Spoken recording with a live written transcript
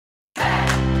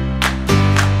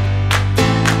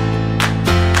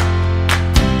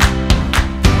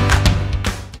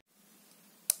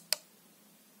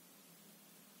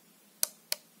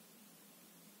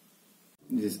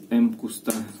this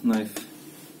MCusta knife.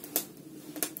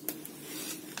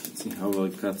 Let's see how well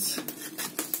it cuts. It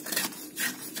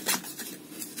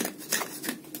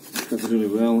cuts really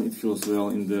well, it feels well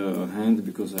in the hand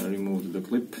because I removed the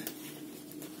clip.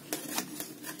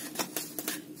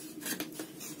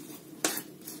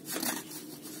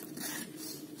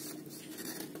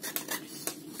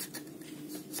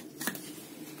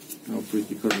 How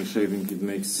pretty carbon shaving it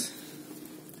makes.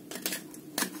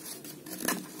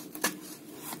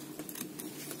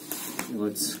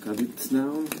 Let's cut it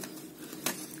down.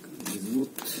 Cut this wood.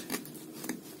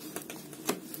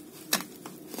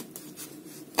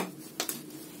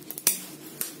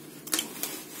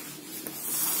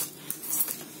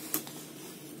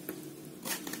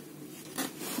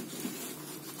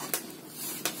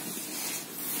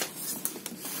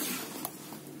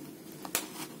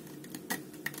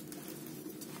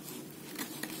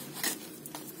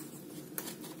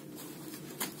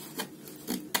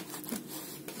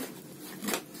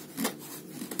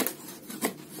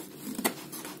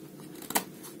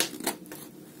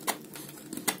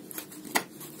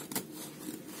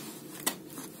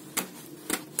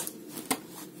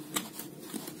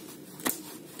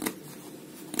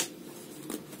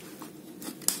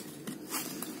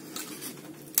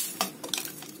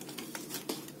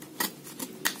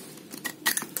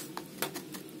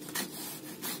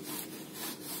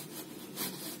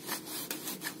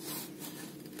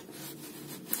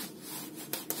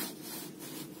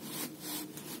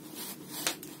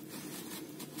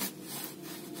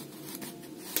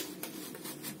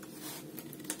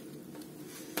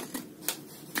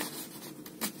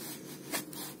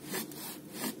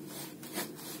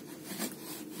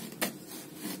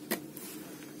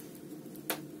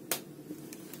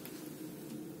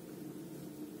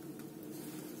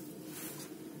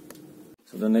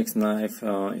 So the next knife,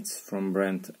 it's from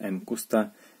brand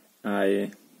MCusta.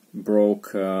 I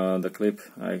broke the clip.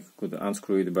 I could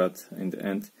unscrew it, but in the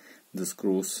end the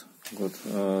screws got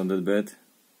that bad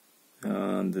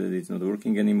and it's not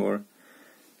working anymore.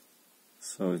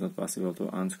 So it's not possible to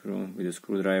unscrew with a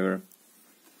screwdriver.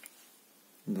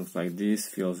 It looks like this,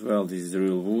 feels well. This is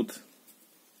real wood.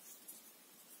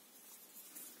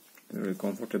 Very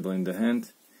comfortable in the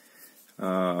hand.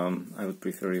 I would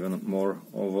prefer even more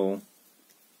oval,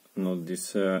 not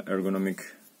this ergonomic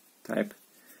type.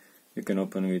 You can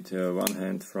open with one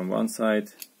hand from one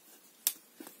side,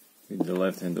 with the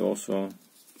left hand also.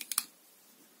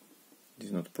 This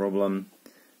is not a problem.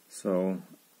 So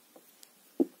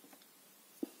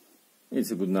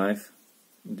it's a good knife.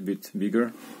 It's a bit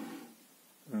bigger.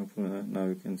 Now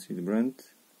you can see the brand.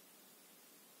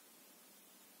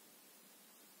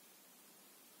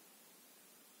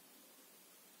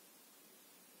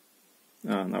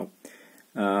 Now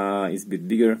it's a bit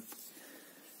bigger.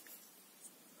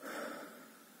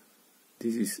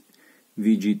 This is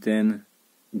VG10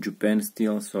 Japan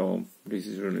steel, so this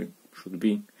is should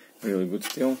be really good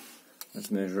steel.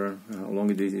 Let's measure how long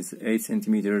it is. It's 8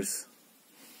 centimeters.